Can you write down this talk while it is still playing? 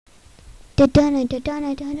Hey guys,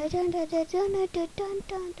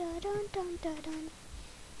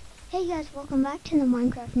 welcome back to the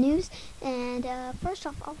Minecraft news. And first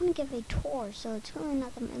off, I want to give a tour. So it's really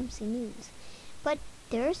not the MC news, but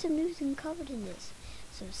there is some news covered in this.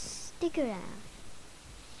 So stick around.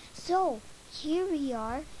 So here we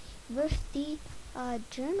are with the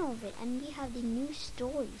journal of it, and we have the news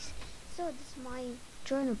stories. So this is my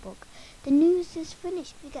journal book. The news is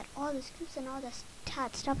finished. We got all the scoops and all the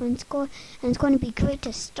stat stuff, and it's going to be great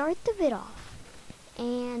to start the vid off.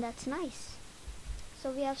 And that's nice.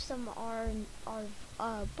 So we have some our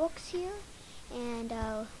books here, and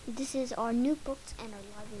this is our new books and our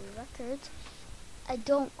library records.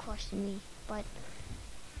 Don't question me, but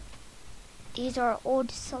these are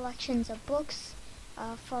old selections of books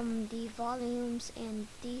from the volumes and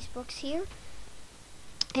these books here,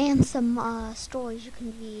 and some stories you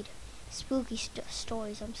can read, spooky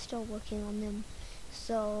stories. I'm still working on them,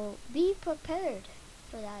 so be prepared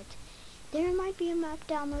for that. There might be a map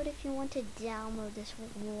download if you want to download this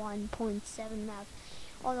 1.7 map,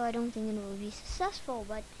 although I don't think it will be successful,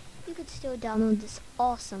 but you could still download this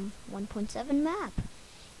awesome 1.7 map,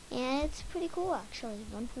 and it's pretty cool actually.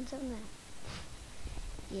 1.7 map.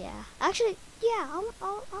 Yeah, actually, yeah,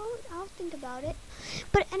 I'll think about it.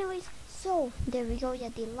 But anyways, so there we go. Yeah,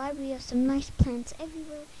 the library has some nice plants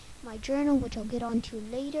everywhere. My journal, which I'll get on to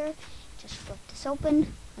later. Just flip this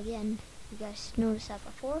open again. You guys noticed that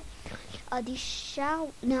before.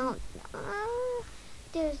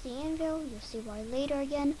 There's the anvil. You'll see why later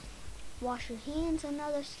again. Wash your hands and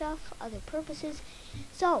other stuff, other purposes.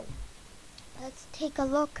 So let's take a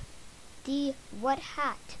look. The wet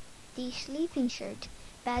hat, the sleeping shirt,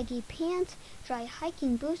 baggy pants, dry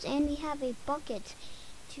hiking boots, and we have a bucket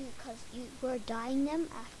because we're dyeing them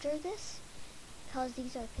after this, because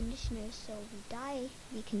these are conditioners, so we dye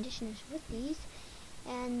the conditioners with these.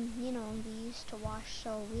 And you know, we used to wash,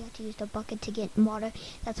 so we had to use the bucket to get water.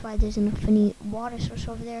 That's why there's enough any water source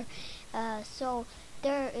over there. So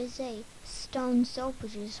there is a stone soap,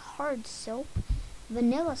 which is hard soap,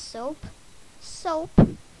 vanilla soap,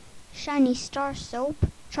 shiny star soap,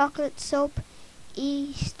 chocolate soap,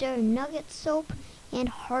 Easter nugget soap, and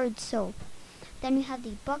hard soap. Then we have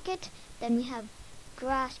the bucket. Then we have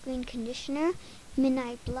grass green conditioner,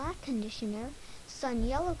 midnight black conditioner, sun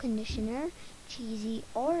yellow conditioner, cheesy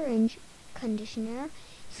orange conditioner,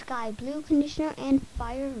 sky blue conditioner, and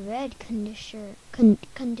fire red conditioner.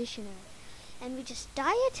 And we just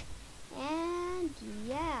dye it, and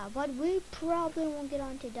yeah, but we probably won't get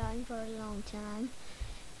on to dyeing for a long time.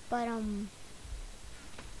 But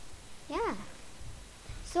yeah.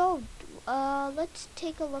 So let's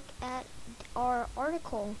take a look at our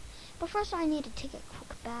article. But first I need to take a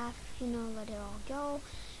quick bath, let it all go.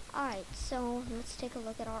 Alright, so let's take a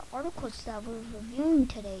look at our articles that we're reviewing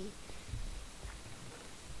today.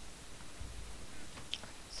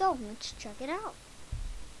 So let's check it out.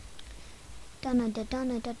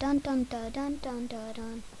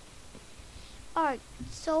 Alright,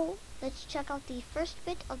 so let's check out the first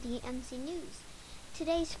bit of the MC News.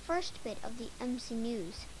 Today's first bit of the MC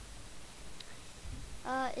News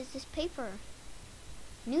is this paper.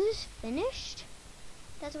 News finished?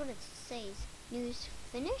 That's what it says. News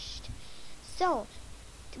finished. So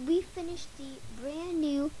we finished the brand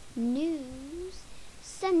new News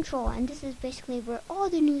Central, and this is basically where all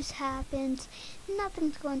the news happens.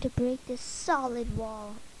 Nothing's going to break this solid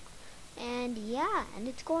wall. And yeah, and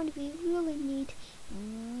it's going to be really neat.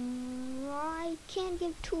 I can't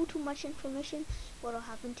give too much information what will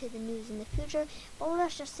happen to the news in the future, but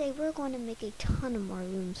let's just say we're going to make a ton of more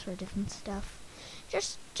rooms for different stuff.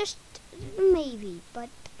 Just maybe, but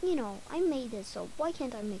I made this, so why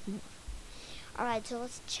can't I make more? Alright, so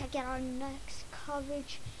let's check out our next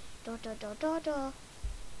coverage.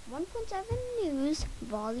 1.7 News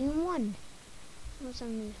Volume 1. 1.7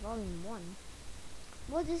 News Volume 1.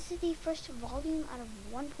 Well, this is the first volume out of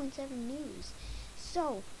 1.7 News.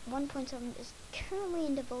 So 1.7 is currently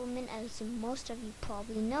in development, as most of you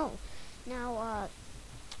probably know. Now,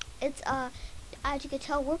 it's as you can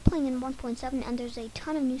tell, we're playing in 1.7, and there's a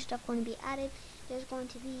ton of new stuff going to be added. There's going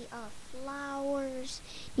to be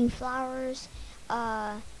new flowers,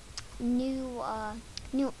 new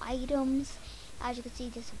items. As you can see,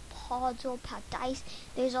 there's a podzol, dice.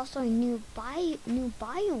 There's also a new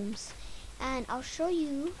biomes, and I'll show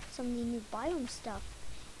you some of the new biome stuff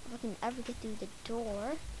if I can ever get through the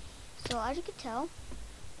door. So as you can tell,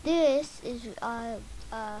 this is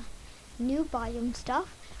new biome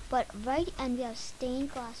stuff. But and we have stained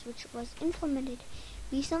glass, which was implemented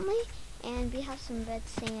recently, and we have some red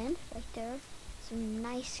sand right there, some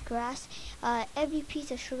nice grass. Every piece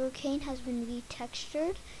of sugar cane has been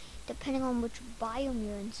retextured. depending on which biome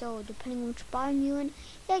you're in. So depending on which biome you're in,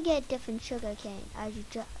 you'll get different sugar cane. As you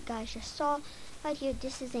guys just saw right here,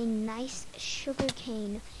 this is a nice sugar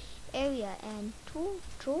cane area, and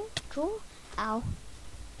ow.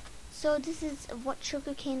 So this is what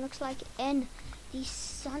sugarcane looks like in the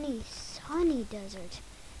sunny desert.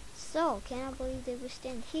 So cannot believe they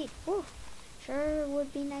withstand heat. Whew. Sure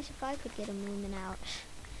would be nice if I could get a movement out.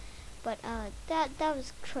 But that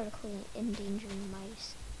was critically endangering my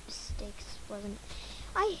sticks, wasn't it?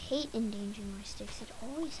 I hate endangering my sticks. It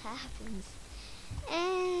always happens.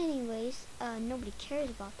 Anyways, nobody cares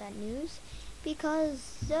about that news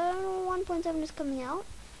because 1.7 is coming out,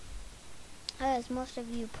 as most of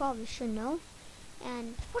you probably should know.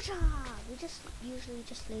 And whatcha! We just usually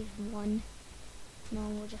just leave one. No,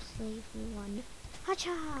 we'll just leave one.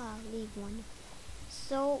 Hacha! Leave one.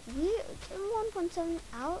 So we're 1.7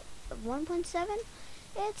 out. 1.7.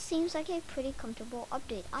 It seems like a pretty comfortable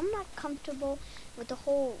update. I'm not comfortable with the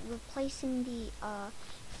whole replacing the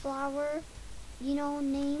flower,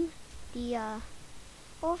 name. The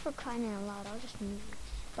oh, for crying out loud, I'll just move it.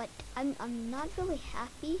 But I'm not really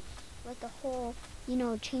happy with the whole,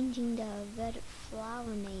 changing the red flower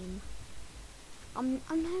name. I'm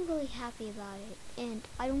not really happy about it, and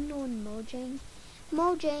I don't know in Mojang,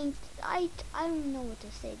 I don't know what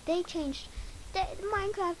to say. They changed.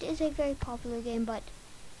 Minecraft is a very popular game, but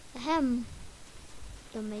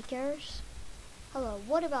the makers, hello,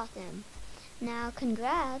 what about them? Now,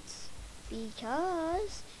 congrats,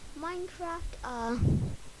 because Minecraft,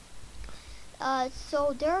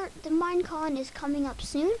 so the Minecon is coming up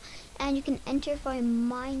soon, and you can enter for a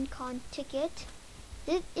Minecon ticket.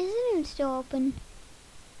 Isn't it still open?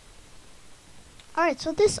 Alright,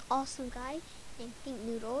 so this awesome guy named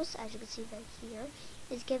Thinknoodles, as you can see right here,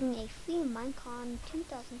 is giving a free Minecon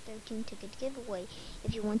 2013 ticket giveaway.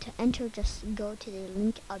 If you want to enter, just go to the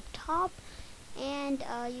link up top, and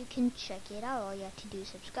you can check it out. All you have to do is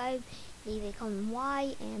subscribe, leave a comment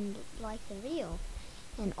why, and like the video.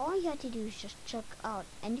 And all you have to do is just check out,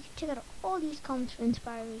 and you can check out all these comments for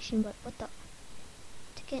inspiration. But what the?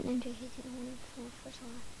 To get an entry, first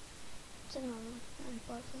one, second one, and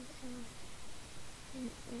fourth one,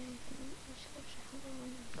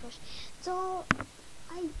 so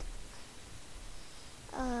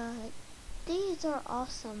these are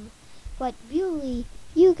awesome, but really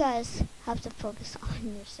you guys have to focus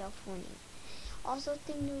on yourself winning. Also,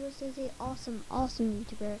 Thinknoodles is a awesome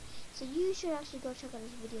YouTuber, so you should actually go check out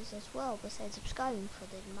his videos as well, besides subscribing for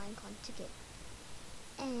the Minecon ticket.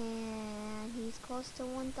 And he's close to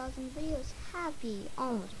 1,000 videos. Happy,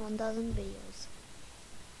 almost 1,000 videos.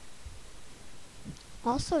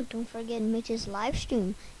 Also, don't forget Mitch's live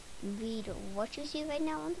stream. Read what you see right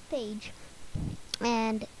now on the page,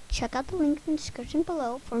 and check out the link in the description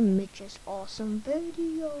below for Mitch's awesome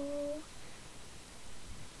video.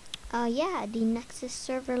 Yeah, the Nexus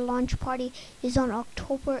server launch party is on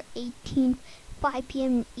October 18th, 5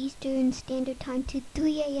 p.m. Eastern Standard Time to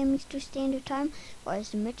 3 a.m. Eastern Standard Time, or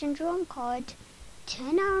as Mitch and Jerome call it,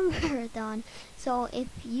 10-hour marathon. So if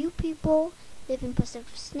you people live in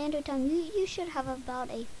Pacific Standard Time, you should have about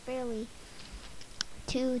a fairly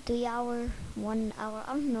 2-3 hour, 1 hour,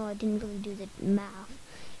 I don't know, I didn't really do the math,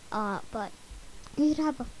 but you should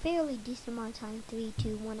have a fairly decent amount of time, 3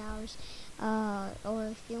 to 1 hours, or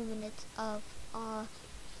a few minutes of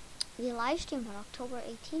the live stream on October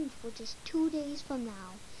 18th, which is 2 days from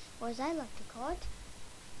now, or as I like to call it,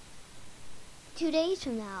 2 days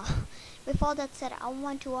from now. With all that said, I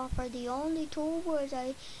want to offer the only 2 words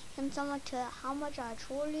I can sum up to how much I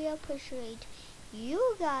truly appreciate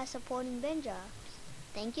you guys supporting Benja.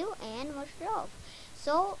 Thank you and much love.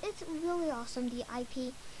 So it's really awesome. The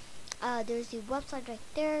IP, there's the website right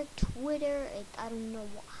there, Twitter. I don't know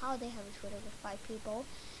how they have a Twitter with 5 people.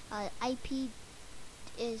 IP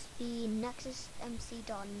is the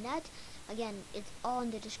nexusmc.net. Again, it's all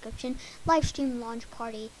in the description. Livestream launch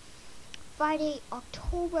party Friday,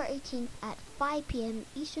 October 18th at 5 p.m.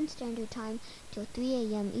 Eastern Standard Time till 3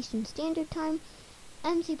 a.m. Eastern Standard Time.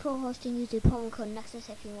 MC Pro hosting. Use the promo code Nexus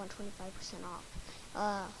if you want 25% off.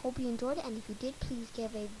 Hope you enjoyed it, and if you did, please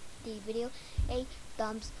give the video a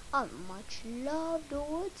thumbs up. Much love,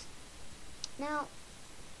 dudes. Now,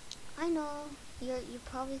 I know you're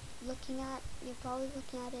probably looking at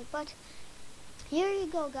it, but here you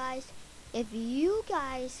go, guys. If you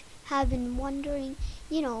guys have been wondering,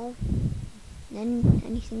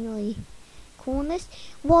 anything really cool in this,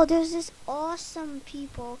 well, there's this awesome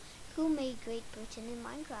people who made Great Britain in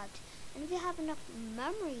Minecraft, and if you have enough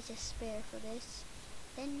memory to spare for this,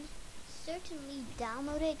 then certainly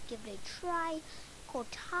download it, give it a try.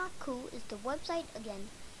 Kotaku is the website. Again,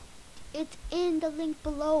 It's in the link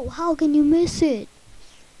below. How can you miss it?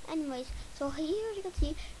 Anyways, so here you can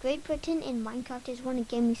see Great Britain in Minecraft is one of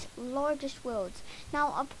gaming's largest worlds.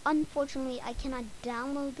 Now, unfortunately, I cannot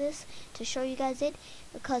download this to show you guys it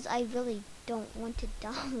because I really don't want to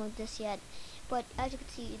download this yet. But as you can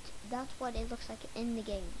see, that's what it looks like in the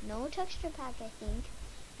game. No texture pack, I think.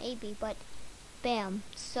 Maybe, but bam,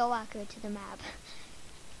 so accurate to the map.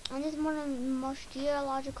 And it's one of the most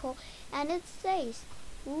geological, and it says,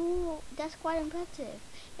 ooh, that's quite impressive.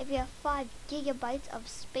 If you have 5 gigabytes of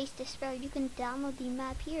space to spare, you can download the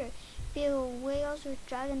map here. Fill whales with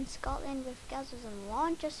dragons, Scotland with castles, and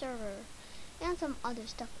launch a server. And some other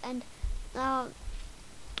stuff. And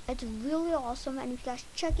it's really awesome, and if you guys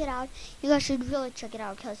check it out, you guys should really check it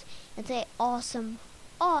out because it's a awesome,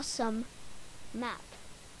 awesome map.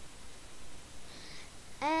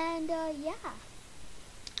 And yeah,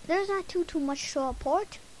 there's not too much to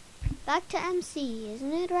report. Back to MC,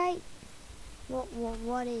 isn't it right?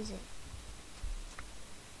 What is it?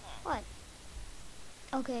 What?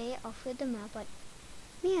 Okay, I'll fit the map, but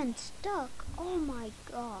man, stuck. Oh my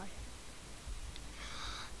god.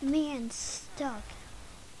 Man, stuck.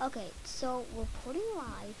 Okay, so reporting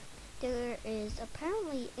live. There is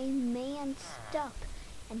apparently a man stuck,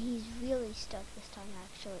 and he's really stuck this time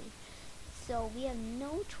actually. So we have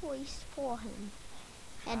no choice for him.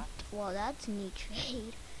 And well, that's a neat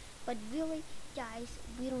trade. But really, guys,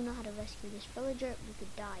 we don't know how to rescue this villager. We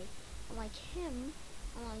could die. Unlike him,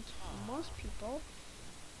 unlike most people,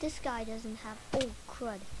 this guy doesn't have, oh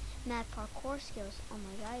crud, mad parkour skills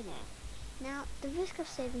unlike I do. Now, the risk of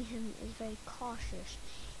saving him is very cautious.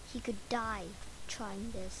 He could die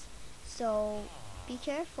trying this. So, be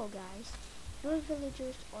careful, guys. Your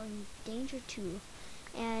villagers are in danger too.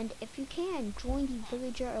 And if you can, join the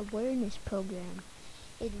villager awareness program.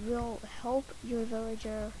 It will help your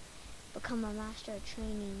villager become a master at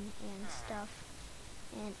training and stuff.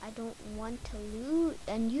 And I don't want to lose,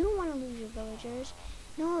 and you don't want to lose your villagers.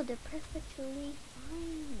 No, they're perfectly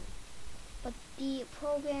fine. But the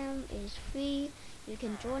program is free. You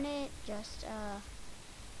can join it. Just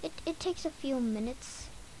it takes a few minutes,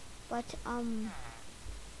 but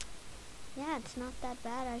yeah, it's not that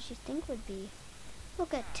bad as you think would be.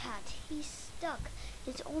 Look at Tat, he's stuck.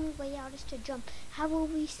 His only way out is to jump. How will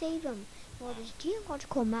we save him? Well, this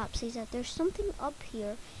geological map says that there's something up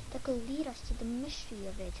here that could lead us to the mystery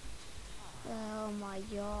of it. Oh my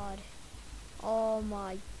god. Oh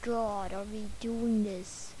my god, are we doing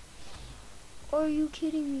this? Are you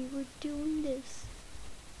kidding me? We're doing this.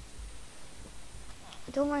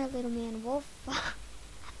 Don't worry, little man, we'll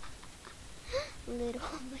little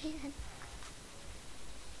man.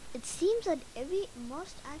 It seems that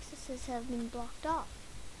most accesses have been blocked off.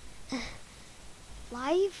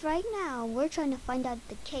 Live right now, we're trying to find out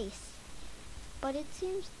the case. But it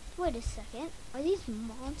seems, wait a second, are these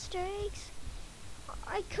monster eggs?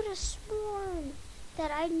 I could have sworn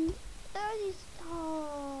that are these,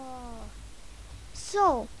 oh.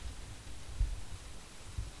 So,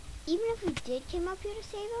 even if we did come up here to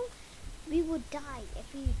save them, we would die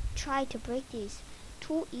if we tried to break these.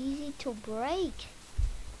 Too easy to break.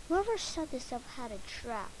 Whoever set this up had a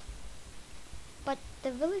trap. But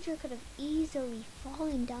the villager could have easily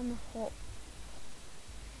fallen down the hole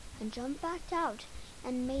and jumped back out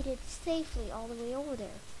and made it safely all the way over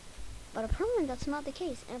there. But apparently that's not the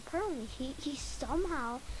case. And apparently he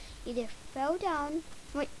somehow either fell down.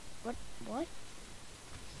 Wait, what?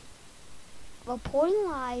 Reporting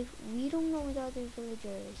live, we don't know where the other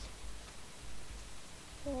villager is.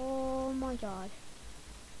 Oh my god.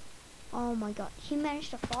 Oh my god. He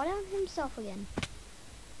managed to fall down himself again.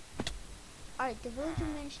 Alright, the villager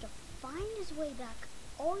managed to find his way back.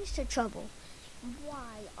 Always to trouble.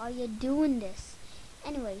 Why are you doing this?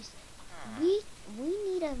 Anyways, we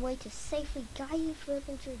need a way to safely guide the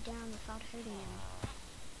villager down without hurting him.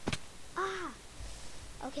 Ah!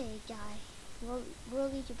 Okay, guy. We'll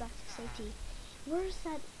lead you back to safety. Where's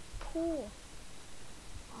that pool?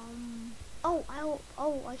 Oh,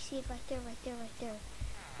 I see it right there.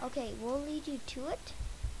 Okay, we'll lead you to it.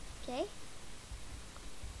 Okay?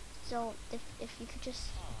 So, if you could just...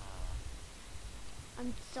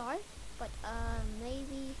 I'm sorry, but,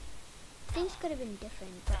 maybe... Things could have been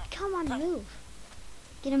different, but come on, move.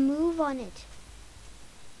 Get a move on it.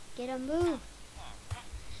 Get a move.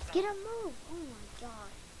 Get a move. Oh my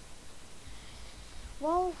god.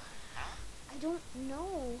 Well, I don't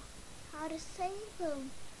know how to save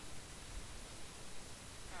them.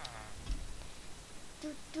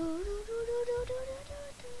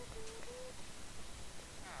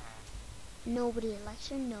 Nobody likes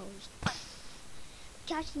your nose.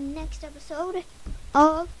 Catch the next episode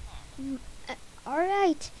of...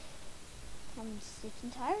 Alright. I'm sick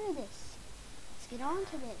and tired of this. Let's get on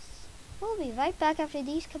to this. We'll be right back after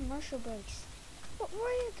these commercial breaks. Where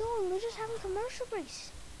are you going? We're just having commercial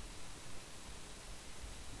breaks.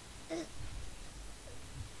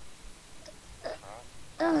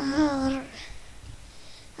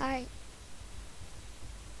 Alright.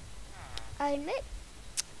 I admit,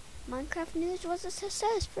 Minecraft News was a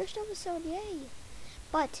success. First episode, yay.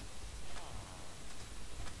 But,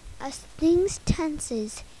 as things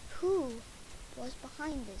tenses, who was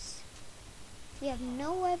behind this? We have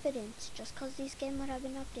no evidence just because this game would have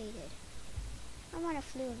been updated. I might have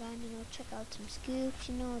flew around, check out some scoops,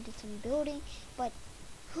 did some building, but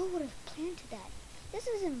who would have planned that? This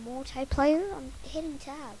isn't multiplayer. I'm hitting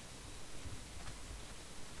tab.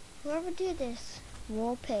 Whoever did this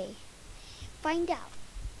will pay. Find out.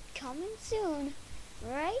 Coming soon,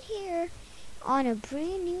 right here, on a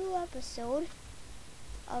brand new episode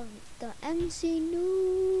of the MC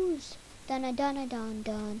News.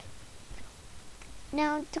 Dun.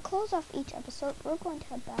 Now, to close off each episode, we're going to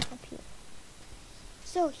head back up here.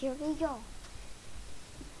 So, here we go.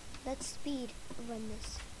 Let's speed run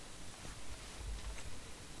this.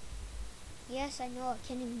 Yes, I know, I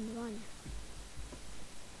can't even run.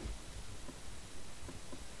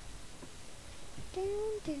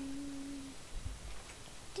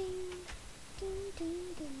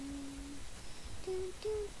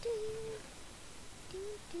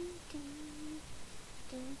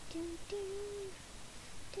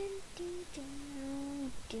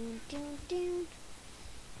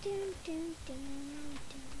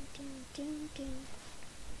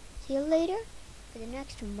 See you later for the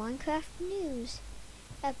next Minecraft News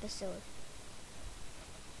episode.